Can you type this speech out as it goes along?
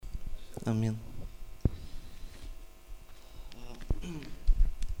Амин.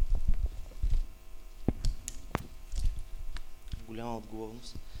 Голяма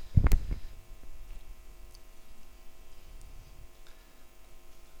отговорност.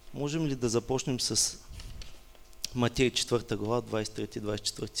 Можем ли да започнем с Матей 4 глава,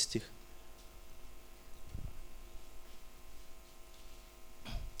 23-24 стих?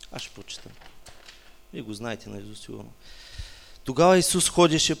 Аз ще прочета. Вие го знаете наизуст сигурно. Тогава Исус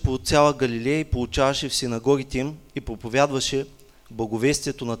ходеше по цяла Галилея и получаваше в синагогите им и проповядваше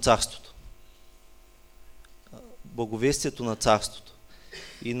благовестието на царството. Благовестието на царството.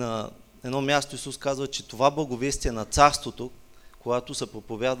 И на едно място Исус казва, че това благовестие на царството, когато се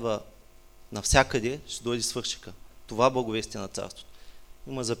проповядва навсякъде, ще дойде свършика. Това благовестие на царството.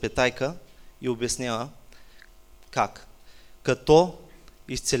 Има запетайка и обяснява как. Като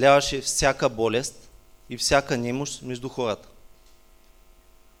изцеляваше всяка болест и всяка немощ между хората.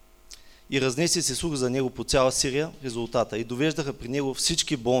 И разнесе се слух за него по цяла Сирия, резултата. И довеждаха при него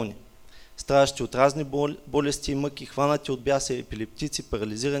всички болни, страдащи от разни болести и мъки, хванати от бяса, епилептици,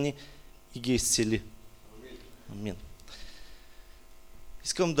 парализирани, и ги изцели. Амин.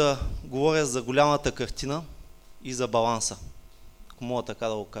 Искам да говоря за голямата картина и за баланса, ако мога така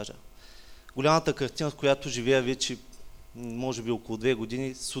да го кажа. Голямата картина, в която живея вече, може би около 2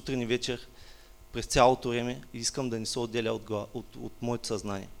 години, сутрин и вечер, през цялото време, и искам да не се отделя от моето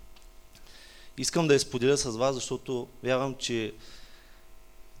съзнание. Искам да я споделя с вас, защото вярвам, че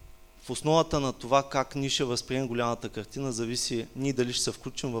в основата на това как ние ще възприемем голямата картина, зависи ние дали ще се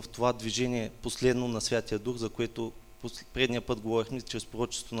включим в това движение последно на Святия Дух, за което предния път говорихме чрез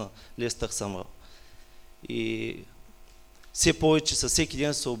пророчеството на Лестър Съмрал. И все повече със всеки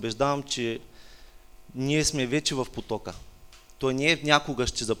ден се убеждавам, че ние сме вече в потока. Той не е някога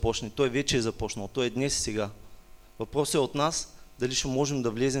ще започне, той вече е започнал, той е днес и сега. Въпросът е от нас дали ще можем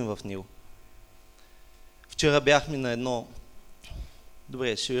да влезем в него. Вчера бяхме на едно...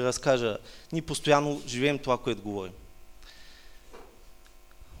 Добре, ще ви разкажа. Ние постоянно живеем това, което говорим.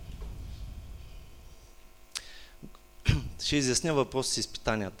 Ще изясня въпрос с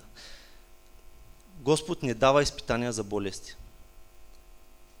изпитанията. Господ не дава изпитания за болести.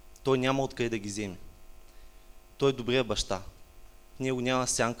 Той няма откъде да ги вземе. Той е добрия баща. В него няма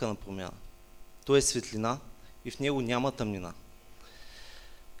сянка на промяна. Той е светлина и в него няма тъмнина.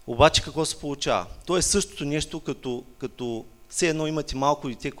 Обаче какво се получава? То е същото нещо, като все едно имате малко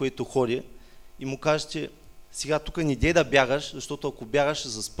дете, което ходи и му кажете, сега тук не дей да бягаш, защото ако бягаш ще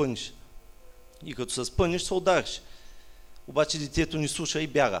се спъниш. И като се спъниш, се удариш. Обаче детето не слуша и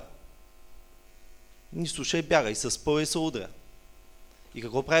бяга. Не слуша и бяга и се спъва и се удря. И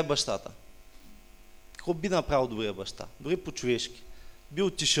какво прави бащата? Какво би направил добрия баща? Дори по-човешки. Би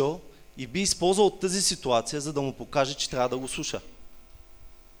отишъл и би използвал тази ситуация, за да му покаже, че трябва да го слуша.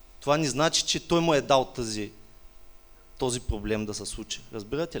 Това не значи, че той му е дал този проблем да се случи.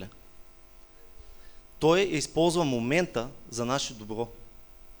 Разбирате ли? Той използва момента за наше добро.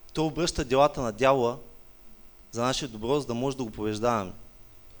 Той обръща делата на дявола за наше добро, за да може да го побеждаваме.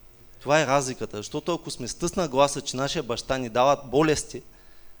 Това е разликата, защото ако сме стъсна гласа, че нашия баща ни дава болести,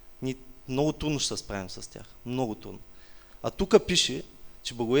 ни много трудно ще се справим с тях. Много трудно. А тук пише,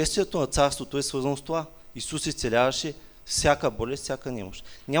 че благовестието на царството е свързано с това. Исус изцеляваше всяка болест, всяка немощ.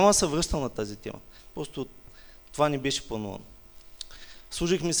 Няма да се връщам на тази тема. Просто това не беше планувано.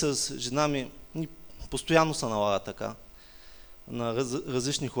 Служихме с жена ми, постоянно се налага така, на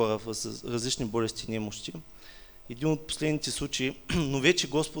различни хора с различни болести и немощи. Един от последните случаи, но вече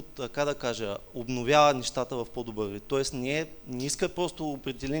Господ, така да кажа, обновява нещата в по-добър вид. Тоест не иска просто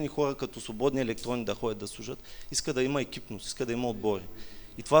определени хора като свободни електрони да ходят да служат, иска да има екипност, иска да има отбори.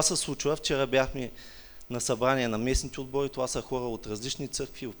 И това се случва. Вчера бяхме на събрание на местните отбори, това са хора от различни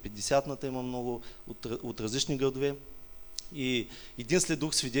църкви, от 50-ната има много, от различни градове. И един след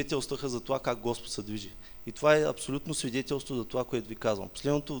друг свидетелстваха за това как Господ се движи. И това е абсолютно свидетелство за това, което ви казвам.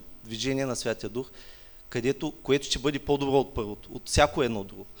 Последното движение на Святия Дух, което ще бъде по-добро от първото, от всяко едно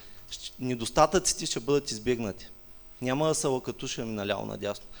друго. Недостатъците ще бъдат избегнати. Няма да се лъкатушваме наляво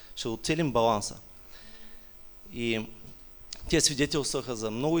надясно. Ще оцелим баланса. И те свидетелстваха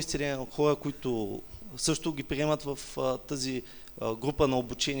за много изцеления хора, които също ги приемат в тази група на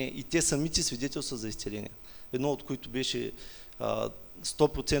обучение и те самите свидетелства за изцеление. Едно от които беше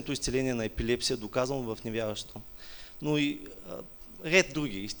 100% изцеление на епилепсия, доказано в невярващото. Но и ред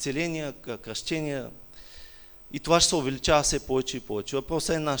други, изцеления, кръщения. И това ще се увеличава все повече и повече.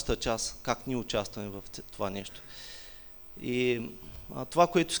 Въпросът е нашата част, как ние участваме в това нещо. И това,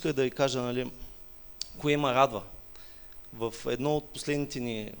 което исках да ви кажа, нали, кое ме радва. В едно от последните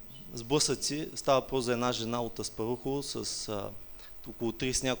ни сблъсъци става въпрос за една жена от Аспарухово с около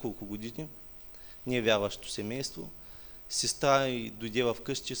 30 няколко години, не е вярващо семейство. Сестра и дойде в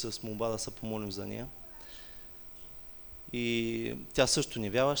къщи с молба да се помолим за нея. И тя също не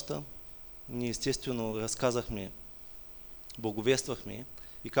вярваща. Ние естествено разказахме, благовествахме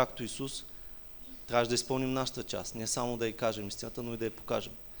и както Исус, трябваше да изпълним нашата част. Не само да й кажем истината, но и да я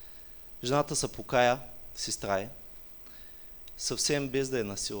покажем. Жената се покая, сестра е, съвсем без да я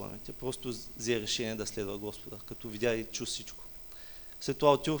насилваме. Тя просто взе решение да следва Господа, като видя и чу всичко. След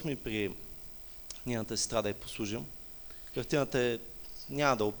това отидохме при нейната сестра да я послужим. Картината е,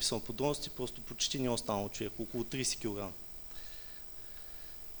 няма да описвам подробности, просто почти не е останало човек, около 30 кг.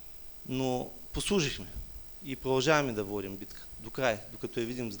 Но послужихме и продължаваме да водим битка до край, докато я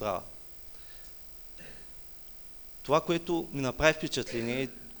видим здрава. Това, което ми направи впечатление,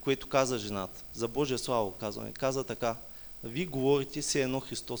 което каза жената, за Божия слава казваме, каза така: вие говорите, все едно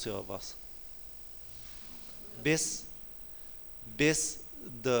Христос е във вас. Без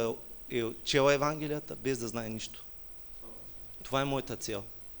да е чела Евангелията, без да знае нищо. Това е моята цел.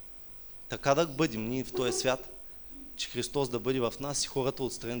 Така да бъдем ние в този свят, че Христос да бъде в нас и хората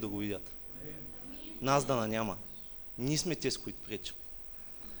отстрани да го видят. Нас да няма. Ние сме тези, които пречим.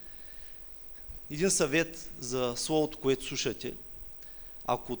 Един съвет за словото, което слушате: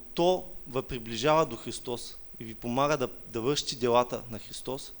 ако то ви приближава до Христос и ви помага да вършите делата на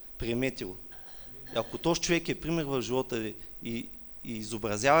Христос, приемете го. И ако този човек е пример в живота ви и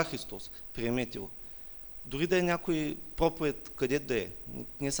изобразява Христос, приемете го. Дори да е някой проповед, където да е,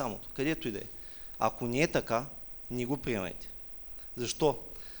 не само, където и да е. Ако не е така, не го приемайте. Защо?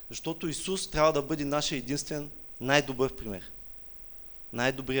 Защото Исус трябва да бъде нашия единствен най-добър пример.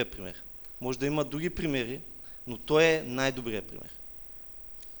 Най-добрият пример. Може да има други примери, но Той е най-добрият пример.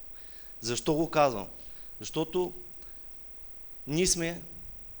 Защо го казвам? Защото ние сме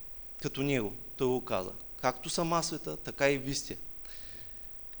като Него. Той го каза. Както съм аз света, така и вие сте.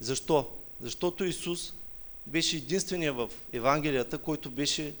 Защо? Защото Исус беше единственият в Евангелията, който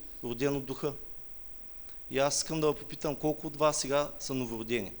беше роден от Духа. И аз искам да ви попитам, колко от вас сега са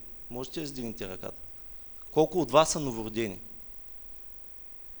новородени? Можете да издигнете ръката? Колко от вас са новородени?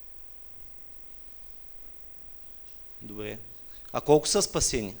 Добре. А колко са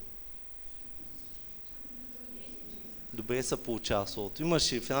спасени? Добре се получава словото.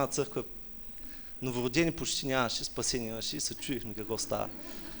 Имаше в една църква новородени почти нямаше, спасени имаше и се чуихме какво става.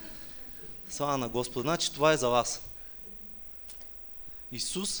 Слава на Господа. Значи това е за вас.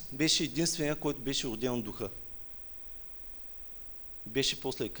 Исус беше единственият, който беше роден от Духа. Беше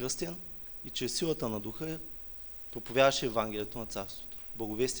после кръстен и чрез силата на Духа проповядваше Евангелието на Царството,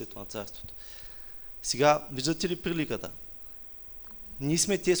 благовестието на Царството. Сега, виждате ли приликата? Ние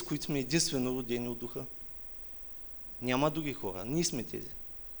сме тези, които сме единствено родени от Духа. Няма други хора. Ние сме тези.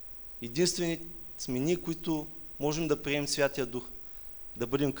 Единствени сме ние, които можем да приемем Святия Дух, да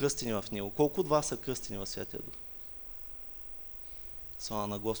бъдем кръстени в Него. Колко от вас са кръстени в Святия Дух? Слава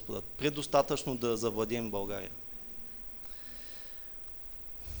на Господа. Предостатъчно да завладеем България.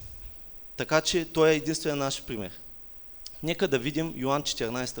 Така че той е единствен наш пример. Нека да видим Йоан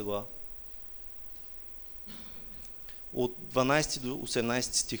 14 глава. От 12 до 18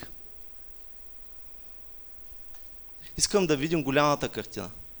 стих. Искам да видим голямата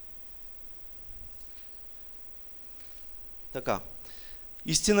картина. Така.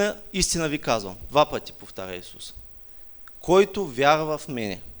 Истина, истина ви казвам. 2 пъти повтаря Исус. Който вярва в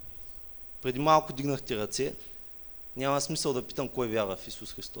мене. Преди малко дигнахте ръце. Няма смисъл да питам кой вярва в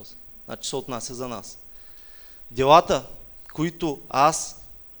Исус Христос. Значи се отнася за нас. Делата, които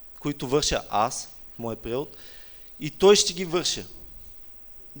върша аз, мой превод, и той ще ги върши.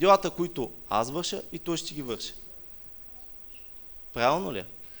 Делата, които аз върша, и той ще ги върши. Правилно ли?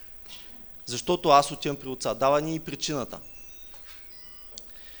 Защото аз отивам при Отца. Дава ни и причината.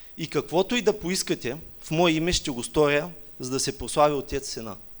 И каквото и да поискате, в мое име ще го сторя, за да се прослави Отец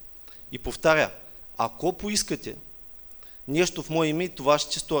Сина. И повтаря, ако поискате нещо в мое име, това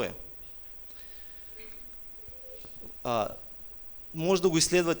ще сторя. Може да го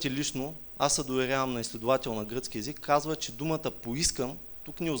изследвате лично, аз се доверявам на изследовател на гръцки език, казва, че думата поискам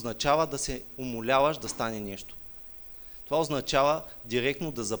тук не означава да се умоляваш да стане нещо. Това означава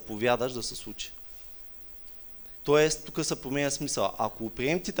директно да заповядаш да се случи. Тоест, тук се променя смисъл. Ако го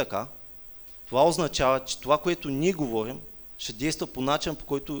приемете така, това означава, че това, което ние говорим, ще действа по начин, по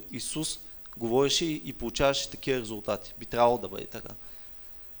който Исус говореше и получаваше такива резултати. Би трябвало да бъде така.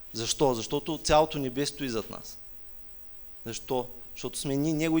 Защо? Защото цялото небе стои зад нас. Защо? Защото сме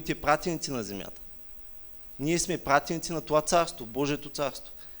ние неговите пратеници на земята. Ние сме пратеници на това царство, Божието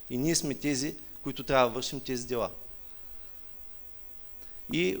царство. И ние сме тези, които трябва да вършим тези дела.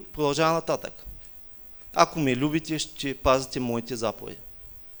 И продължава нататък. Ако ме любите, ще пазите моите заповеди.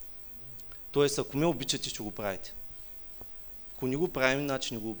 Тоест, ако ме обичате, ще го правите. Ако не го правим,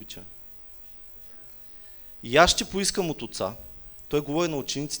 иначе не го обичаме. И аз ще поискам от Отца, той говори на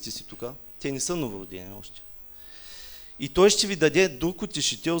учениците си тук, те не са новородени още. И той ще ви даде друг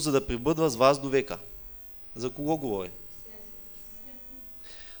утешител, за да пребъдва с вас до века. За кого говори?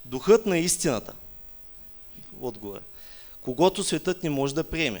 Духът на истината. Отгоре. Когото светът не може да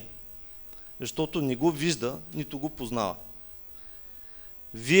приеме, защото не го вижда, нито го познава.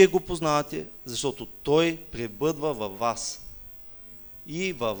 Вие го познавате, защото той пребъдва във вас.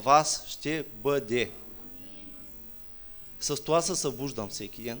 И във вас ще бъде. С това се събуждам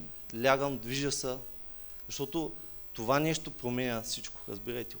всеки ден, лягам, движа се, защото това нещо променя всичко,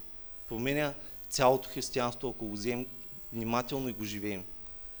 разбирайте го. Променя цялото християнство, ако го вземем внимателно и го живеем.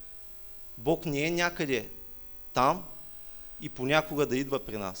 Бог не е някъде там и понякога да идва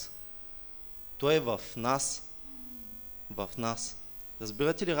при нас. Той е в нас. В нас.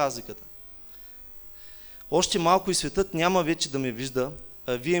 Разбирате ли разликата? Още малко и светът няма вече да ме вижда,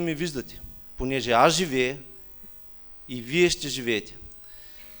 а вие ме виждате, понеже аз живея и вие ще живеете.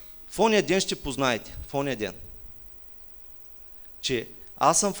 В ония ден ще познаете, в ония ден, че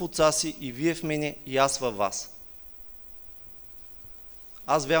аз съм в Отца си и вие в мене и аз във вас.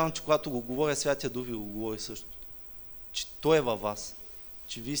 Аз вярвам, че когато го говоря, Святия Дух ви го говори същото. Че Той е във вас,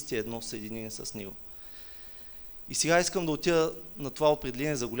 че вие сте едно съединение с Него. И сега искам да отида на това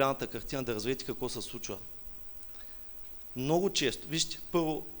определение за голямата картина, да разберете какво се случва. Много често, вижте,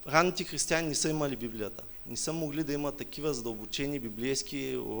 първо, ранните християни не са имали Библията. Не са могли да имат такива задълбочени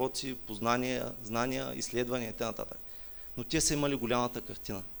библейски уроци, познания, знания, изследвания и т.н. Но те са имали голямата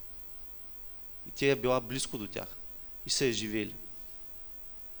картина. И тя е била близко до тях. И са я живели.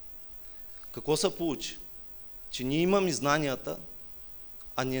 Какво се получи? Че ние имаме знанията,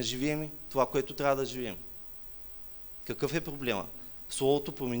 а не живеем това, което трябва да живеем. Какъв е проблема?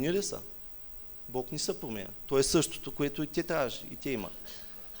 Словото промени ли са? Бог не се променя. То е същото, което и те трябваше, и те имат.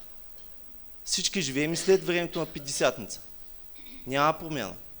 Всички живеем и след времето на Петдесятница. Няма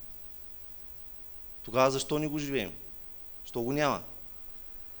промяна. Тогава защо не го живеем? Що го няма?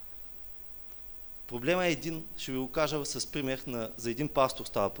 Проблема е един, ще ви го кажа с пример, за един пастор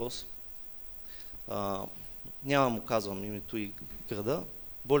става въпрос. Няма му казвам името и града.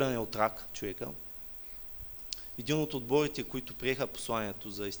 Болен е от рак човека. Един от отборите, които приеха посланието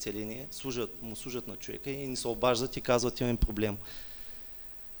за изцеление, му служат на човека и ни се обаждат и казват, имаме проблем.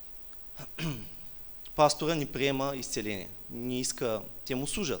 Пастора не приема изцеление. Не иска, те му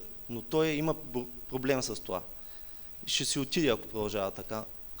служат, но той има проблем с това. Ще си отиде, ако продължава така,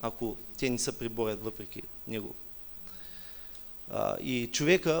 ако те не се приборят въпреки него. И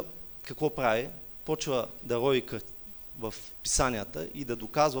човека какво прави? Почва да рови в писанията и да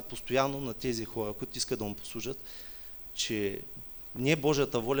доказва постоянно на тези хора, които искат да му послужат, че не е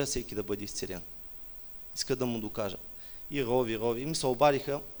Божията воля всеки да бъде изцелен. Искат да му докажа. И рови. И ми се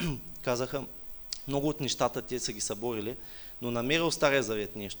обадиха, казаха, много от нещата те са ги съборили, но намерил Стария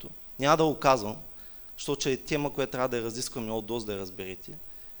Завет нещо. Няма да го казвам, защото е тема, която трябва да я разискваме от доз да я разберете.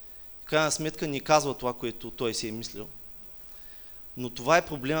 В крайна сметка не казва това, което той си е мислил. Но това е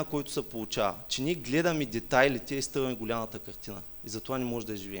проблема, който се получава, че ние гледаме детайлите и стърваме голямата картина. И затова не може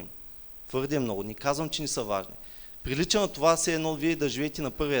да я живеем. Твърде много. Не казвам, че не са важни. Прилича на това все едно вие да живеете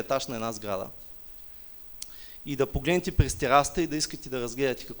на първия етаж на една сграда и да погледнете през тераста и да искате да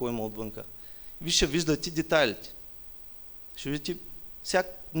разгледате какво има отвънка. Вие ще виждате детайлите. Ще видите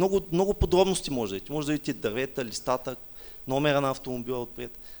много подробности може да видите. Може да видите дървета, листата, номера на автомобила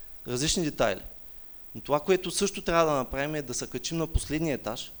отпред. Различни детайли. Но това, което също трябва да направим е да се качим на последния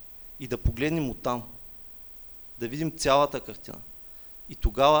етаж и да погледнем оттам. Да видим цялата картина. И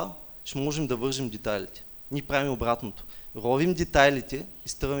тогава ще можем да вържим детайлите. Ние правим обратното. Ровим детайлите и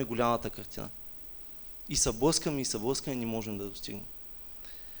стърваме голямата картина. И съблъскаме, не можем да достигнем.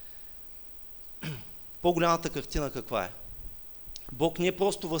 По-голямата картина каква е? Бог не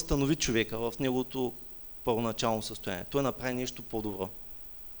просто възстанови човека в неговото първоначално състояние. Той направи нещо по-добро.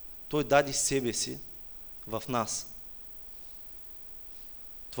 Той даде себе си в нас.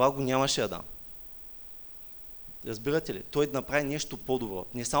 Това го нямаше Адам. Разбирате ли? Той направи нещо по-добро.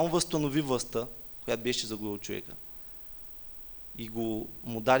 Не само възстанови властта, която беше загубил човека, и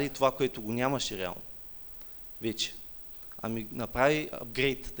му даде това, което го нямаше реално. Вече. Ами направи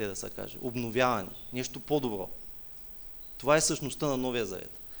апгрейд, те да се каже. Обновяване. Нещо по-добро. Това е същността на Новия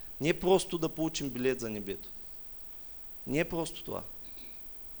Завет. Не е просто да получим билет за небето. Не е просто това.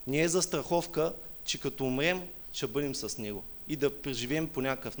 Не е застраховка, че като умрем, ще бъдем с Него и да преживеем по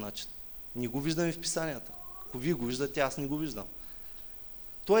някакъв начин. Не го виждаме в писанията. Ако вие го виждате, аз не го виждам.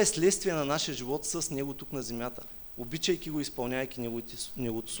 То е следствие на нашия живот с Него тук на земята, обичайки го, изпълняйки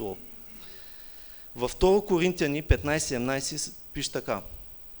Неговото Слово. Във 2 Коринтияни 15-17 пише така.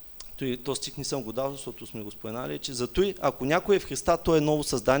 То стих не съм го дал, защото сме го споменали, че зато ако някой е в Христа, той е ново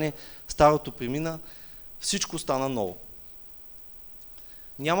създание, старото премина, всичко стана ново.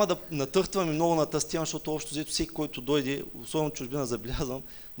 Няма да натъртваме много на тази тема, защото общо взето всеки, който дойде, особено чужбина забелязвам,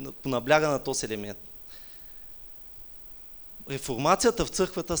 набляга на този елемент. Реформацията в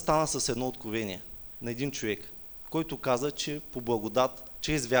църквата стана с едно откровение на един човек, който каза, че по благодат,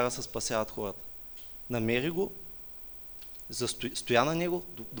 чрез вяра се спасяват хората. Намери го, стоя на него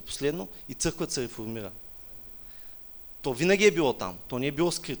до последно и църквата се реформира. То винаги е било там, то не е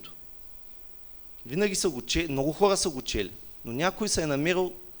било скрито. Винаги са го чели, много хора са го чели, но някой се е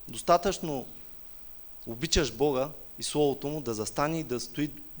намерил достатъчно обичаш Бога и Словото Му да застане и да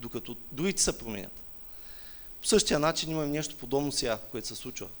стои, докато другите се променят. По същия начин имаме нещо подобно сега, което се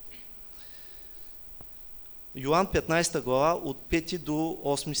случва. Йоан 15 глава от 5 до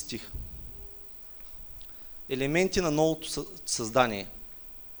 8 стих. Елементи на новото създание.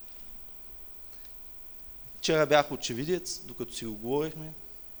 Вчера бях очевидец, докато си го говорихме.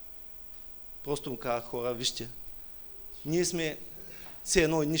 Просто му казах: хора, вижте, ние сме все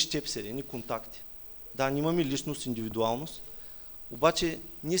едни щепсели, едни контакти. Да, ние имаме личност, индивидуалност, обаче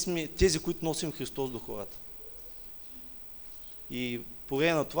ние сме тези, които носим Христос до хората. И по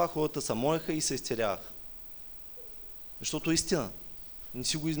време на това хората се молеха и се изцеляваха. Защото е истина. Не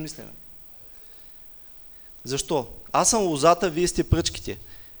си го измисляме. Защо? Аз съм лозата, вие сте пръчките.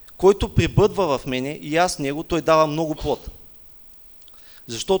 Който пребъдва в мене и аз в него, той дава много плод.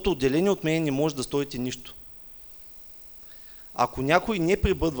 Защото отделени от мене не може да стоите нищо. Ако някой не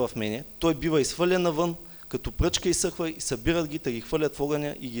пребъдва в мене, той бива изхвърлен навън, като пръчка изсъхва и събират ги, да ги хвърлят в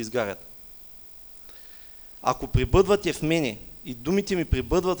огъня и ги изгарят. Ако пребъдвате в мене и думите ми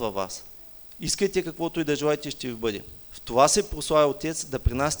пребъдват във вас, искайте каквото и да желаете, ще ви бъде. В това се прославя Отец, да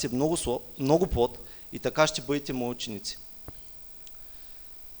принасяте много плод и така ще бъдете мои ученици.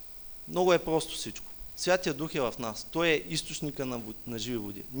 Много е просто всичко. Святия Дух е в нас. Той е източника на живи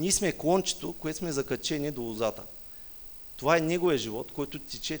води. Ние сме клончето, което сме закачени до лозата. Това е Неговия живот, който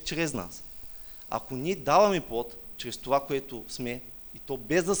тече чрез нас. Ако ние даваме плод чрез това, което сме, и то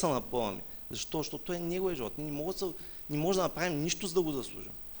без да се напълваме, защо? Защото е Неговия живот. Ние не можем да направим нищо, за да го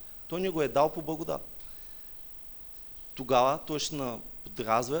заслужим. Той ни го е дал по благодат. Тогава Той ще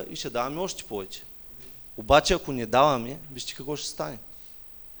подразва и ще даваме още повече. Обаче, ако не даваме, вижте какво ще стане.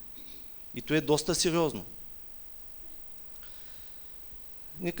 И то е доста сериозно.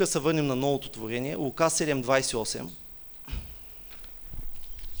 Нека се върнем на новото творение. Лука 7:28.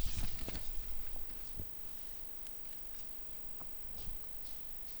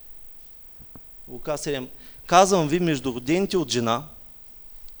 Лука 7. Казвам ви, между родените от жена,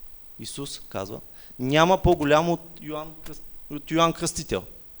 Исус казва, няма по-голям от Йоан Кръстител.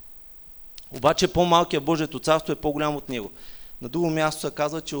 Обаче по-малкият Божието царство е по-голям от него. На друго място се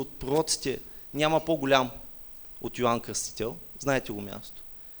казва, че от пророците няма по-голям от Йоан Кръстител. Знаете го място.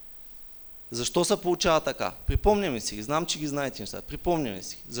 Защо се получава така? Припомняме си ги. Знам, че ги знаете неща. Припомняме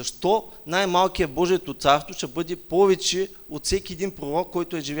си ги. Защо най-малкият Божието царство ще бъде повече от всеки един пророк,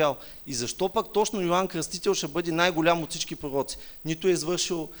 който е живял? И защо пък точно Йоан Кръстител ще бъде най-голям от всички пророци? Нито е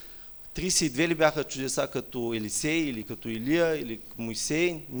извършил 32 ли бяха чудеса като Елисей или като Илия или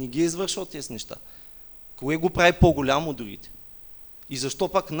Моисей? Не ги е извършил тези неща. Кое го прави по-голям от другите? И защо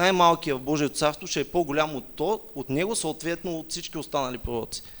пак най-малкият в Божието царство ще е по-голям от него, съответно от всички останали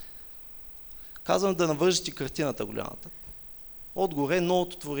пророци? Казвам да навържете картината Голямата. Отгоре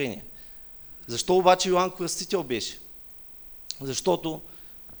новото творение. Защо обаче Йоан Кръстител беше? Защото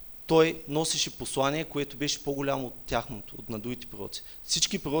той носеше послание, което беше по-голямо от тяхното, от на другите пророци.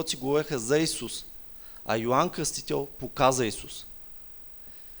 Всички пророци говореха за Исус, а Йоан Кръстител показа Исус.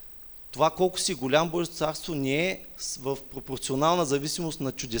 Това колко си голям Божието царство не е в пропорционална зависимост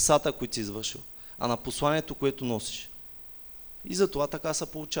на чудесата, които си извършил, а на посланието, което носиш. И затова така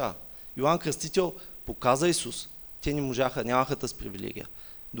се получава. Йоан Кръстител показа Исус. Те не можаха, нямаха тази привилегия.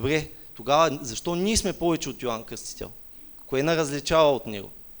 Добре, тогава защо ние сме повече от Йоан Кръстител? Кое не различава от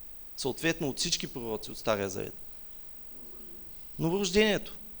него? Съответно от всички пророци от Стария Завет.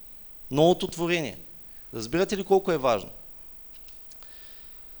 Новорождението. Новото творение. Разбирате ли колко е важно?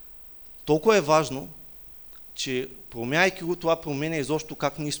 Толкова е важно, че промяйки го, това променя изобщо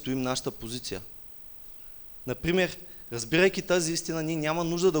как ние стоим нашата позиция. Например, разбирайки тази истина, ние няма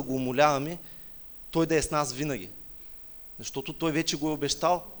нужда да го умоляваме той да е с нас винаги. Защото той вече го е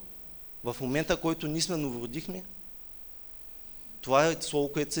обещал. В момента, който ние сме новородихме, това е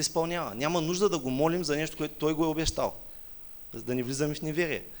слово, което се изпълнява. Няма нужда да го молим за нещо, което той го е обещал. за да не влизаме в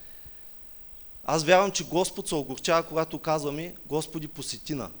неверие. Аз вярвам, че Господ се огорчава, когато казваме: Господи,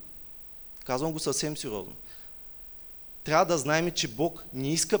 посети на. Казвам го съвсем сериозно. Трябва да знаем, че Бог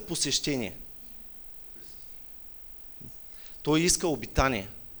не иска посещение. Той иска обитание,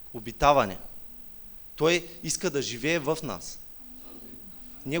 обитаване. Той иска да живее в нас.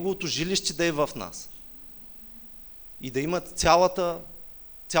 Неговото жилище да е в нас. И да има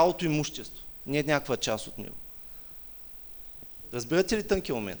цялото имущество, не някаква част от него. Разбирате ли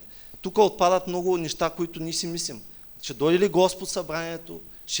тънкия момент? Тук отпадат много неща, които ние си мислим. Ще дойде ли Господ в събранието?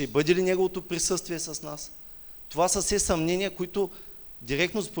 Ще бъде ли Неговото присъствие с нас? Това са все съмнения, които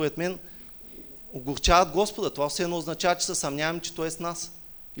директно според мен огорчават Господа. Това все едно означава, че се съмняваме, че Той е с нас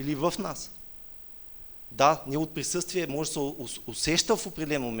или в нас. Да, Неговото присъствие може да се усеща в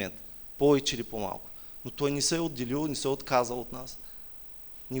определен момент, повече или по-малко, но Той не се е отделил, не се е отказал от нас.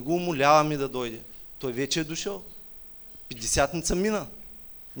 Не го умоляваме да дойде. Той вече е дошъл. Петдесятница мина.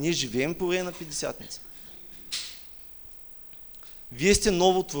 Ние живеем по време на Петдесятница. Вие сте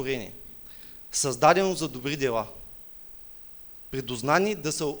ново творение, създадено за добри дела, предознани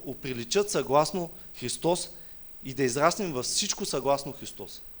да се оприличат съгласно Христос и да израснем във всичко съгласно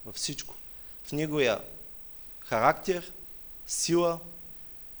Христос. Във всичко. В Неговия характер, сила,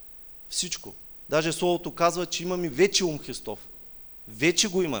 всичко. Даже Словото казва, че имаме вече ум Христов. Вече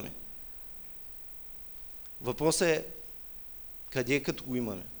го имаме. Въпросът е къде е като го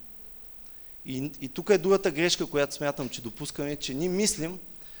имаме. И тук е другата грешка, която смятам, че допускаме, че ние мислим,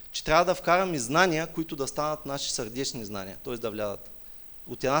 че трябва да вкараме знания, които да станат наши сърдечни знания, т.е. да влядат.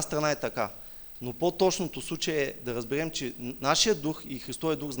 От една страна е така, но по-точното случай е да разберем, че нашия дух и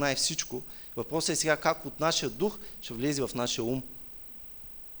Христовия дух знае всичко. Въпросът е сега как от нашия дух ще влезе в нашия ум.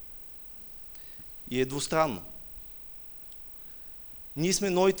 И е двустранно. Ние сме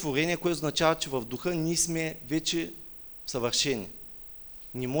нови творения, което означава, че в духа ние сме вече съвършени.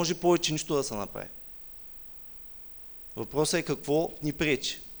 Не може повече нищо да се направи. Въпросът е какво ни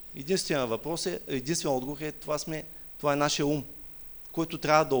пречи. Единственият отговор е това е нашия ум, който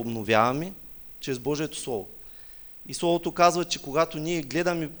трябва да обновяваме чрез Божието Слово. И Словото казва, че когато ние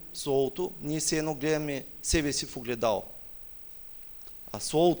гледаме Словото, ние все едно гледаме себе си в огледало. А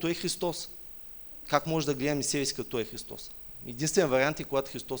Словото е Христос. Как може да гледаме себе си като е Христос? Единственият вариант е,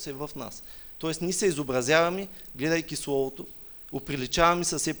 когато Христос е в нас. Тоест ние се изобразяваме, гледайки Словото, оприличаваме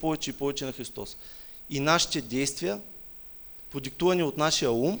се все повече и повече на Христос. И нашите действия, продиктувани от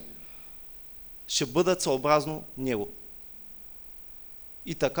нашия ум, ще бъдат съобразно Него.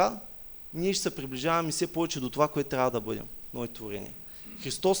 И така, ние ще се приближаваме все повече до това, което трябва да бъдем. Нови творения.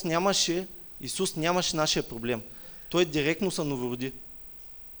 Исус нямаше нашия проблем. Той директно се новороди.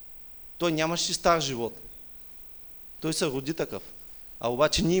 Той нямаше стар живот. Той се роди такъв. А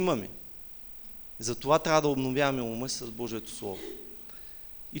обаче ние имаме. Затова трябва да обновяваме ума си с Божието Слово.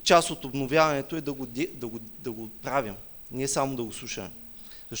 И част от обновяването е да го правим, не само да го слушаме.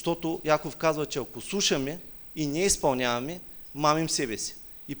 Защото Яков казва, че ако слушаме и не изпълняваме, мамим себе си.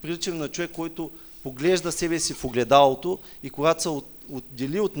 И приличаме на човек, който поглежда себе си в огледалото и когато се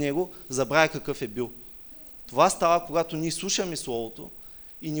отдели от него, забравя какъв е бил. Това става, когато ние слушаме Словото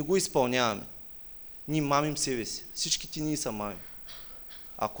и не го изпълняваме. Ние мамим себе си. Всичките ние са мамим.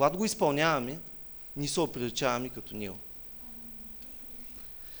 А когато го изпълняваме, ние се оприличаваме като него.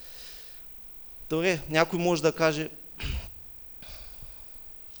 Добре, някой може да каже: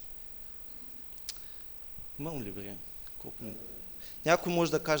 имам ли време? Някой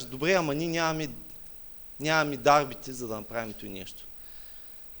може да каже: добре, ама ние нямаме дарбите, за да направим това нещо.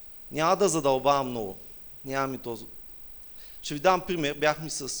 Няма да задълбавам много. Нямаме този. Ще ви дам пример. Бяхме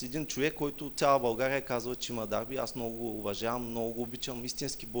с един човек, който цяла България казва, че има дарби. Аз много го уважавам, много го обичам.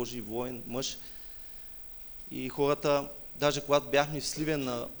 Истински Божий воин, мъж. И хората, даже когато бяхме в Сливен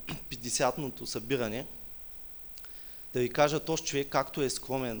на 50-ното събиране, да ви кажа, този човек, както е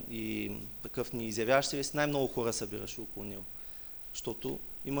скромен и такъв ни изявяващ себе си, най-много хора събираше около него. Защото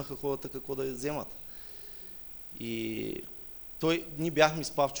имаха хората какво да вземат. И ние бяхме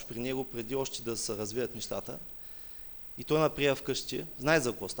с Павчо при него преди още да се развият нещата. И той наприя вкъщи. Знае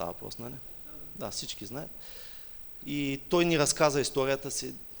за какво става въпрос, нали? Да, всички знаят. И той ни разказа историята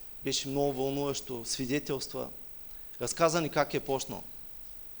си. Беше много вълнуващо, свидетелства. Разказа ни как е почнал.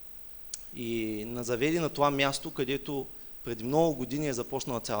 И заведи на това място, където преди много години е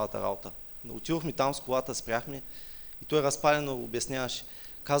започнала цялата работа. Отидохме там с колата, спряхме и той разпалено обясняваше.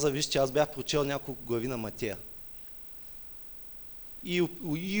 Каза: виж, че аз бях прочел няколко глави на Матея.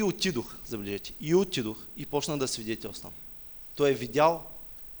 И отидох, забележете, и почна да свидетелствам. Той е видял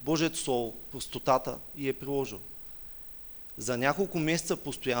Божието Слово, простотата и е приложил. За няколко месеца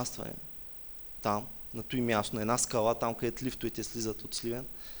постоянстване там, на той място, на една скала, там където лифтовете слизат от Сливен,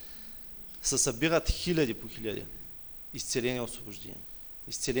 се събират хиляди по хиляди. Изцеление, освобождение.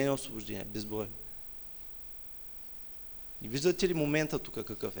 Изцеление, освобождение, безброй. И виждате ли момента тук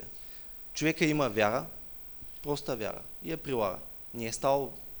какъв е? Човека има вяра, проста вяра и я прилага. Не е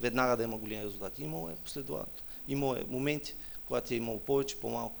ставал веднага да има големи резултати. Имало е последователно. Имало е моменти, когато е имало повече,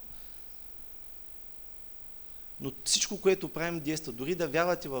 по-малко. Но всичко, което правим, действа. Дори да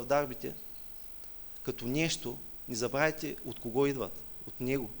вярвате в дарбите, като нещо, не забравяйте от кого идват. От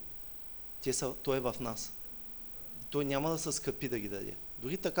Него. Той е в нас. Той няма да се скъпи да ги даде.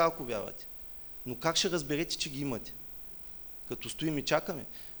 Дори така, ако вярвате. Но как ще разберете, че ги имате? Като стоим и чакаме.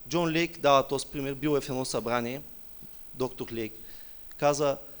 Джон Лейк дава този пример. Бил е в едно събрание, доктор Лейк.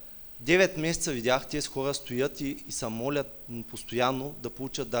 Каза, 9 месеца видях, тези хора стоят и се молят постоянно да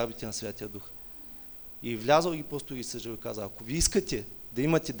получат дарбите на Святия Дух. И влязъл ги просто ги съжал и каза, ако ви искате да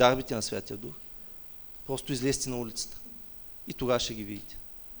имате дарбите на Святия Дух, просто излезте на улицата. И тогава ще ги видите.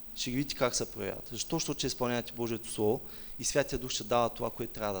 Ще ги видите как се проявяват. Защо? Защото ще изпълнявате Божието Слово и Святия Дух ще дава това,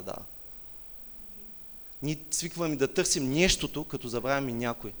 което трябва да дава. Ние свикваме да търсим нещото, като забравяме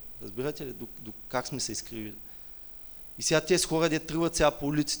някой. Разбирате ли до как сме се изкривили? И сега тези хора, де тръгват сега по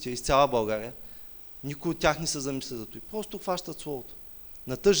улиците из цяла България, никой от тях не се замисля за това. Просто хващат Словото.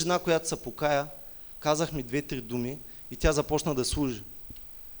 На тази жена, която се покая, казахме 2-3 думи и тя започна да служи.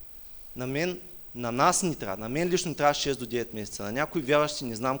 На нас ни трябва. На мен лично трябва 6 до 9 месеца. На някои вярващи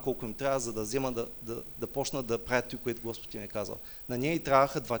не знам колко им трябва, за да взема да почнат да правят това, което Господ им е казал. На нея и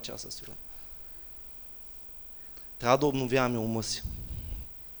трябваха 2 часа сигурно. Трябва да обновяваме ума си.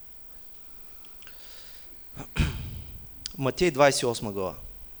 Матей 28 глава.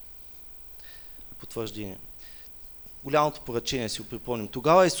 Потвърждение. Голямото поръчение си го припомним.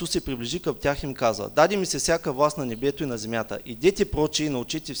 Тогава Исус се приближи към тях и им каза: даде ми се всяка власт на небето и на земята. Идете проче и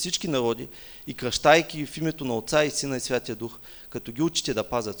научите всички народи и кръщайки в името на Отца и Сина и Святия Дух, като ги учите да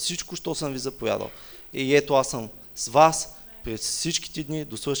пазят всичко, що съм ви заповядал. И ето аз съм с вас през всичките дни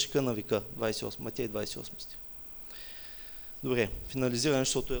до свършика на века. 28, Матей 28 стих. Добре, финализираме,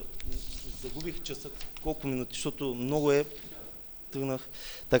 защото загубих часа. Колко минути, защото много тръгнах.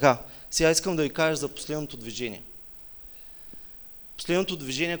 Така, сега искам да ви кажа за последното движение. Последното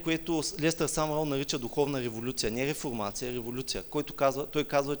движение, което Лестър Самъръл нарича духовна революция, не реформация, революция, той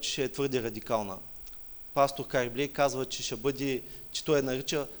казва, че ще е твърде радикална. Пастор Кариблей казва, че той я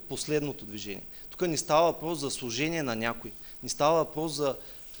нарича последното движение. Тук не става въпрос за служение на някой, не става въпрос за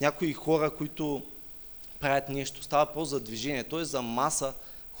някои хора, които правят нещо, става въпрос за движение, т.е. за маса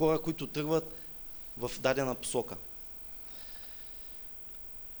хора, които тръгват в дадена посока.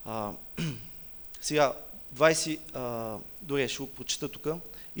 Сега, добре, ще го прочита тук.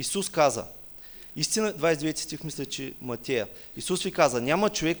 Исус каза, истина, 29 стих, мисля, че Матея. Исус ви каза, няма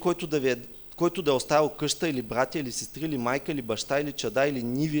човек, който да е оставил къща или братя, или сестри, или майка, или баща, или чада, или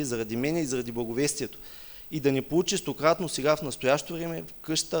ниви заради мене и заради благовестието. И да не получи стократно сега в настоящо време в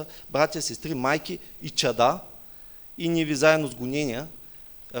къща, братя, сестри, майки и чада, и ниви заедно с гонения,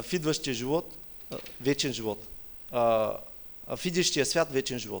 в идващия живот, вечен живот. В идещия свят,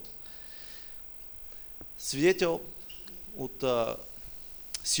 вечен живот. Свидетел от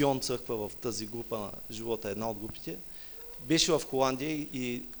Сион църква в тази група на живота, една от групите, беше в Холандия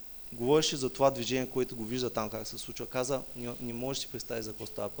и говореше за това движение, което го вижда там как се случва. Каза, не може да си представи за какво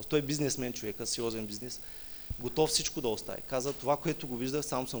става въпрос. Той е бизнесмен човека, сериозен бизнес, готов всичко да остави. Каза, това, което го виждах,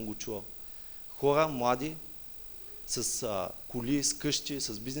 само съм го чувал. Хора, млади, с коли, с къщи,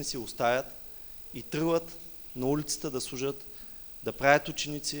 с бизнеси оставят и тръгват на улицата да служат, да правят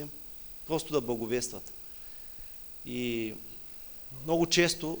ученици, просто да благовестват. И много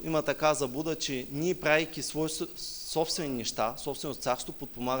често има така заблуда, че ние, правейки свои собствени неща, собствено царство,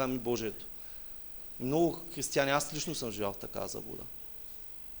 подпомагаме Божието. И много християни, аз лично съм живял в такава заблуда.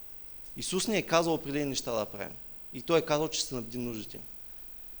 Исус ни е казал определени неща да правим. И Той е казал, че ще снабди нуждите.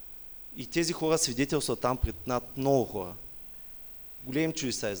 И тези хора свидетелства там пред над много хора. Големи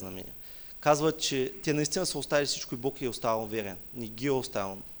чудеса и знамения. Казват, че те наистина са оставили всичко и Бог е оставил верен. Не ги е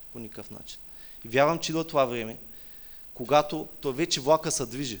оставил по никакъв начин. И вярвам, че идва това време, когато то вече влака се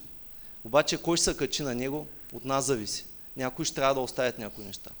движи. Обаче кой ще се качи на него, от нас зависи. Някои ще трябва да оставят някои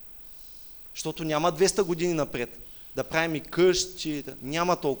неща. Защото няма 200 години напред да правим и къщи,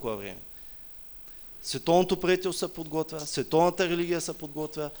 няма толкова време. Световното правителство се подготвя, световната религия се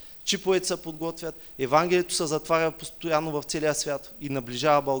подготвя, чиповете се подготвят, Евангелието се затваря постоянно в целия свят и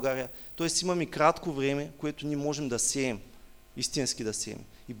наближава България. Тоест имаме кратко време, което ние можем да сеем, истински да сеем.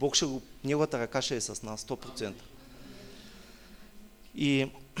 И Бог неговата ръка ще е с нас, 100%. И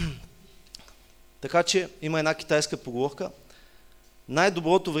така че има една китайска поговорка: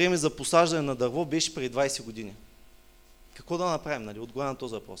 Най-доброто време за посаждане на дърво беше преди 20 години. Какво да направим, нали? Отговаря на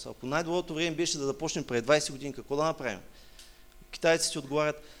този въпрос. Ако най-доброто време беше да започнем преди 20 години, какво да направим? Китайците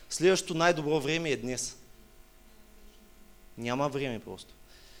отговарят, следващото най-добро време е днес. Няма време просто.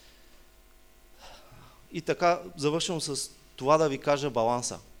 И така, завършвам с това да ви кажа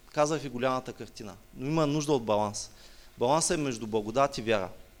баланса. Казах ви голямата картина, но има нужда от баланс. Балансът е между благодат и вяра.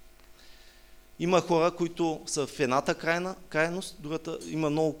 Има хора, които са в едната крайност, другата, има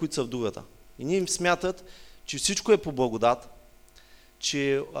много, които са в другата. И ние им смятат, че всичко е по благодат,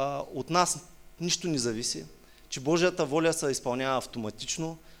 че от нас нищо не зависи, че Божията воля се изпълнява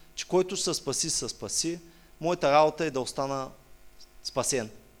автоматично, че който ще се спаси, моята работа е да остана спасен.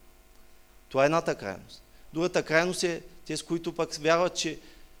 Това е едната крайност. Другата крайност е тези, които пък вярват, че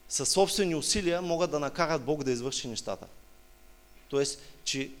със собствени усилия могат да накарат Бог да извърши нещата. Тоест,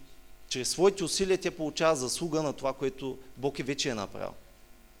 че чрез своите усилия те получават заслуга на това, което Бог вече е направил.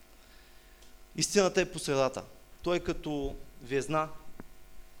 Истината е по средата. Той е като везна,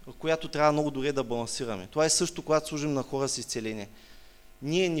 в която трябва много добре да балансираме. Това е също, когато служим на хора с изцеление.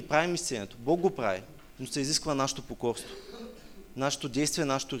 Ние не правим изцелението. Бог го прави, но се изисква нашето покорство. Нашето действие,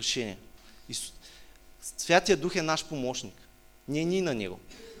 нашето решение. И Святия Дух е наш помощник. Не ние на Него.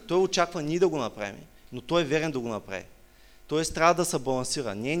 Той очаква ние да го направим, но Той е верен да го направи. Тоест трябва да се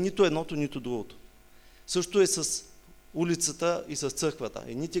балансира. Не е нито едното, нито другото. Също е с улицата и с църквата.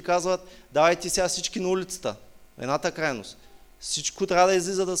 Едни ти казват, давайте сега всички на улицата. Едната крайност. Всичко трябва да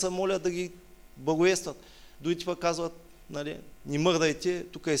излиза да се молят, да ги благовестват. Другите пък казват, нали, не мърдайте,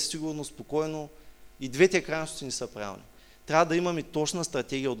 тук е сигурно, спокойно. И двете крайности не са правилни. Трябва да имаме точна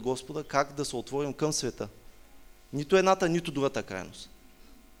стратегия от Господа, как да се отворим към света. Нито едната, нито другата крайност.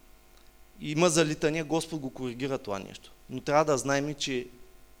 Има залитане, Господ го коригира това нещо. Но трябва да знаем, че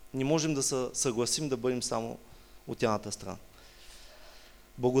не можем да се съгласим да бъдем само от едната страна.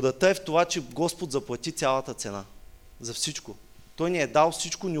 Благодата е в това, че Господ заплати цялата цена. За всичко. Той ни е дал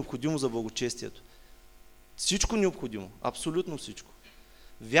всичко необходимо за благочестието. Всичко необходимо. Абсолютно всичко.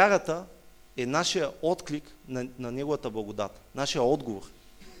 Вярата е нашия отклик на Неговата благодат. Нашия отговор.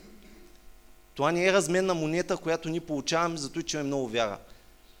 Това не е разменна монета, която ни получаваме, зато че имаме много вяра.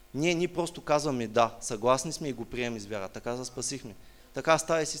 Ние просто казваме да, съгласни сме и го приемем с вяра. Така се спасихме. Така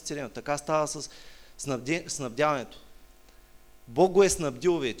става и с изцелението. Така става с снабдяването. Бог го е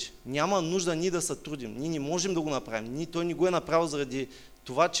снабдил вече. Няма нужда ние да се трудим. Ние не можем да го направим. Той ни го е направил заради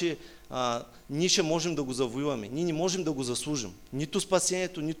това, че ние ще можем да го завоюваме. Ние не можем да го заслужим. Нито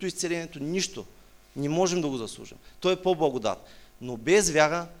спасението, нито изцелението, нищо. Не можем да го заслужим. Той е по-благодат. Но без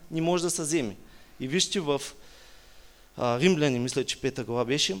вяра не може да се вземе. И вижте в Римляни, мисля, че 5 глава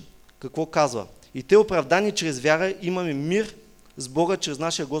беше, какво казва. И те оправдани чрез вяра имаме мир с Бога чрез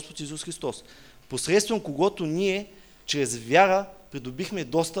нашия Господ Исус Христос. Посредством когото ние чрез вяра придобихме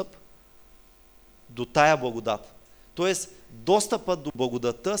достъп до тая благодат. Тоест, достъпът до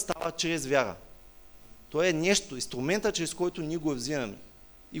благодата става чрез вяра. То е нещо, инструмента, чрез който ние го взимаме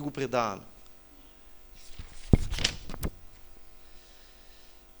и го предаваме.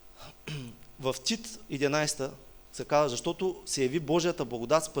 В Тит 11 се казва, защото се яви Божията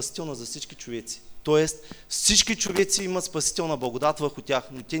благодат спасителна за всички човеци. Тоест, всички човеци имат спасителна благодат върху тях,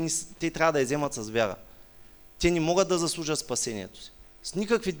 но те трябва да я вземат с вяра. Те не могат да заслужат спасението си. С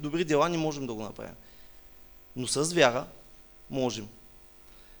никакви добри дела не можем да го направим. Но с вяра можем.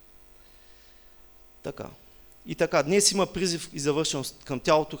 Така. И така, днес има призив и завършвам към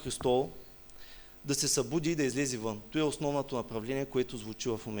тялото Христово да се събуди и да излезе вън. Това е основното направление, което звучи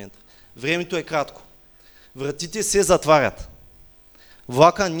в момента. Времето е кратко. Вратите се затварят.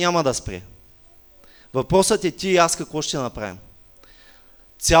 Влака няма да спре. Въпросът е ти и аз какво ще направим.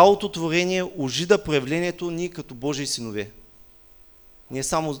 Цялото творение ожида проявлението ни като Божии синове. Не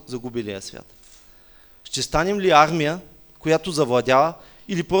само загубилия свят. Ще станем ли армия, която завладява,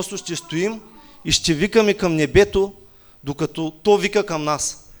 или просто ще стоим и ще викаме към небето, докато то вика към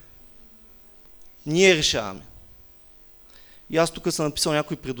нас? Ние решаваме. И аз тук съм написал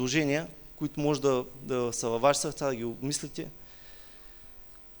някои предложения, които може да са във ваше сърца, да ги обмислите.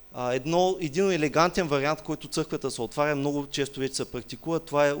 Един елегантен вариант, който църквата се отваря, много често вече се практикува,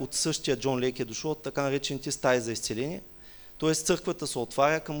 това е от същия Джон Лейк е дошло, от така наречените стаи за изцеление. Тоест църквата се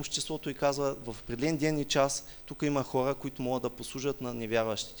отваря към обществото и казва, в определен ден и час, тук има хора, които могат да послужат на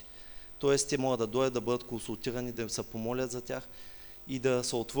невярващите. Тоест те могат да дойдат, да бъдат консултирани, да им се помолят за тях и да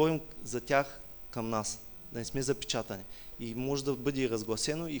се отворим за тях към нас, да не сме запечатани. И може да бъде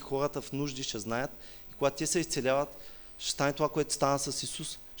разгласено и хората в нужди ще знаят. И когато те се изцеляват, ще стане това, което стана с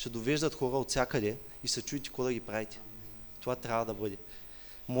Исус. Ще довеждат хора от всякъде и се чуете какво да ги правите. Това трябва да бъде.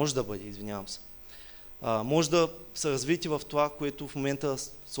 Може да бъде, извинявам се. Може да се развиете в това, което в момента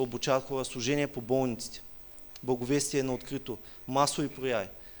се обучават хора, служение по болниците, благовестие на открито, масови прояви.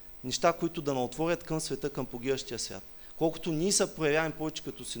 Неща, които да наотворят към света, към погиващия свят. Колкото ние се проявяваме повече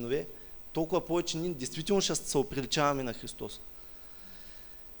като синове, толкова повече ние действително ще се оприличаваме на Христос.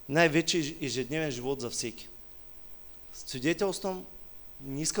 Най-вече ежедневен живот за всеки. Свидетелствам,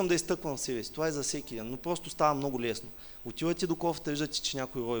 не искам да изтъквам в себе си, това е за всеки ден, но просто става много лесно. Отивате до кофата, виждате, че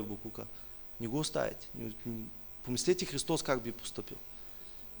някой рови в букука. Не го оставяйте. Помислете Христос как би постъпил.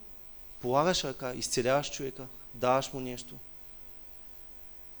 Полагаш ръка, изцеляваш човека, даваш му нещо.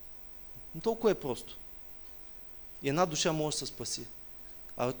 Но толкова е просто. И една душа може да се спаси.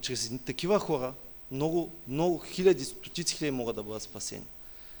 А чрез такива хора, много хиляди, стотици хиляди могат да бъдат спасени.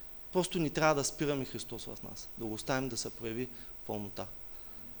 Просто ни трябва да спираме Христос в нас, да го оставим да се прояви в пълнота.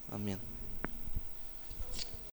 Амин.